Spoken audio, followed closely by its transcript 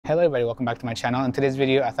Hello everybody, welcome back to my channel. In today's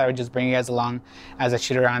video, I thought I would just bring you guys along as I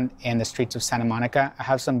shoot around in the streets of Santa Monica. I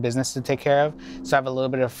have some business to take care of, so I have a little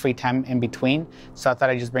bit of free time in between. So I thought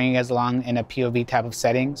I'd just bring you guys along in a POV type of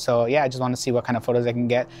setting. So yeah, I just want to see what kind of photos I can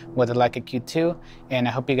get with the Leica Q2, and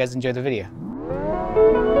I hope you guys enjoy the video.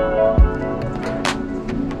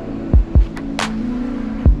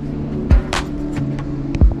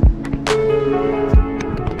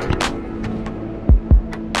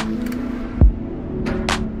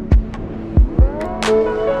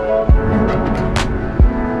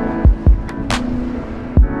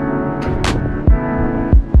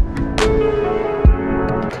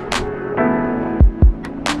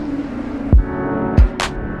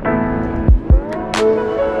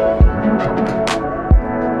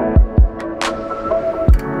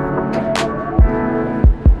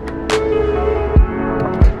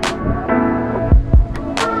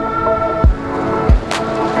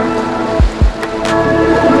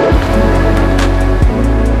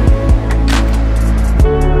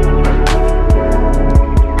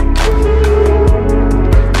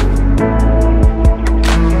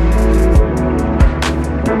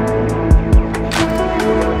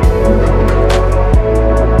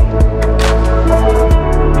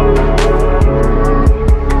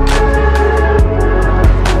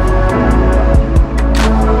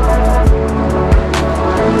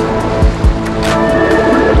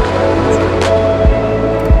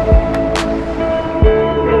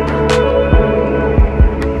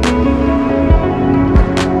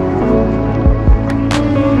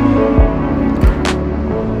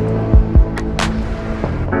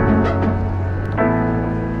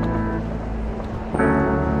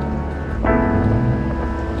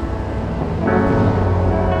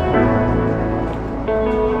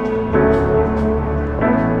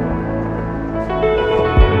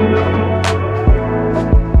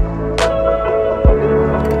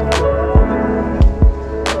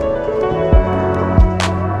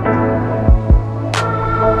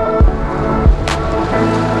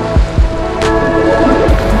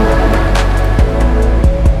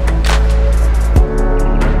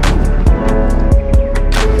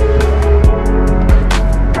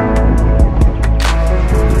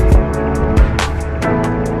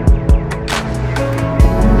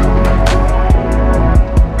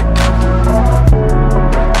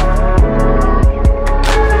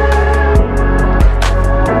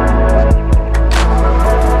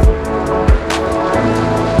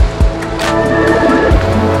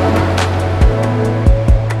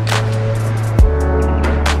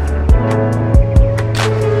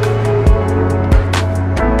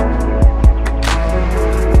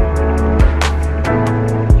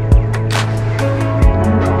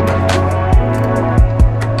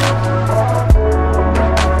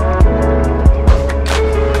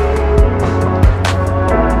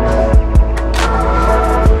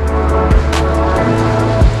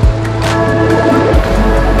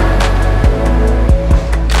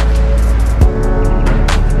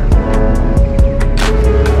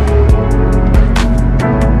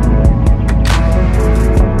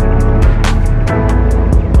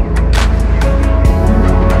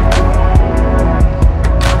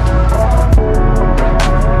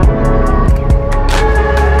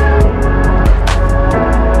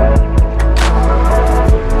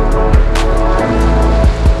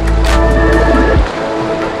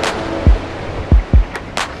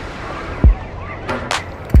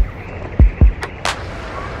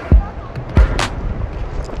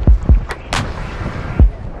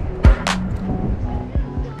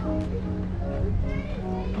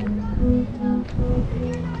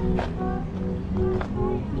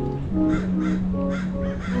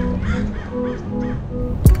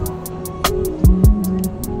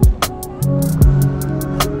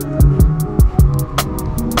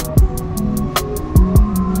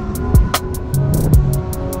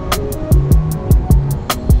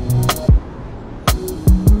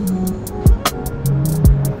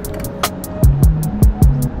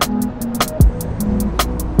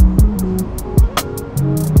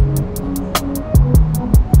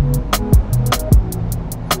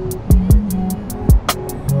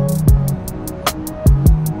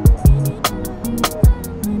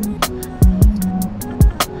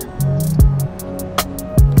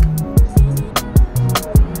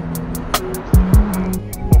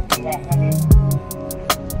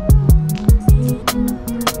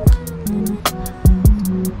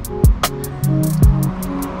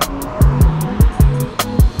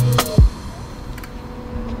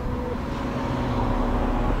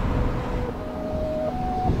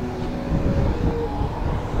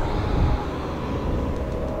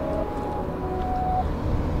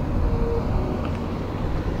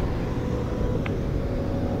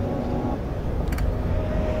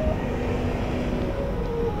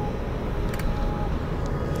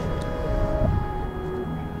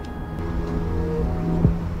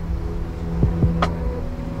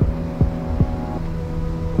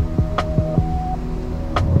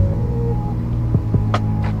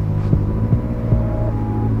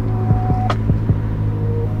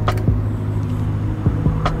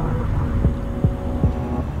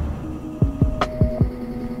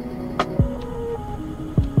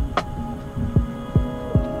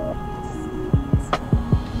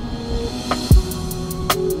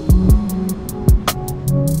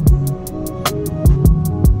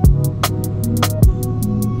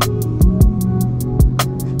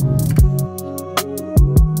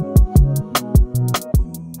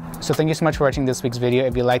 So thank you so much for watching this week's video.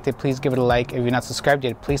 If you liked it, please give it a like. If you're not subscribed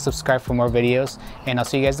yet, please subscribe for more videos, and I'll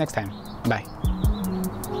see you guys next time. Bye.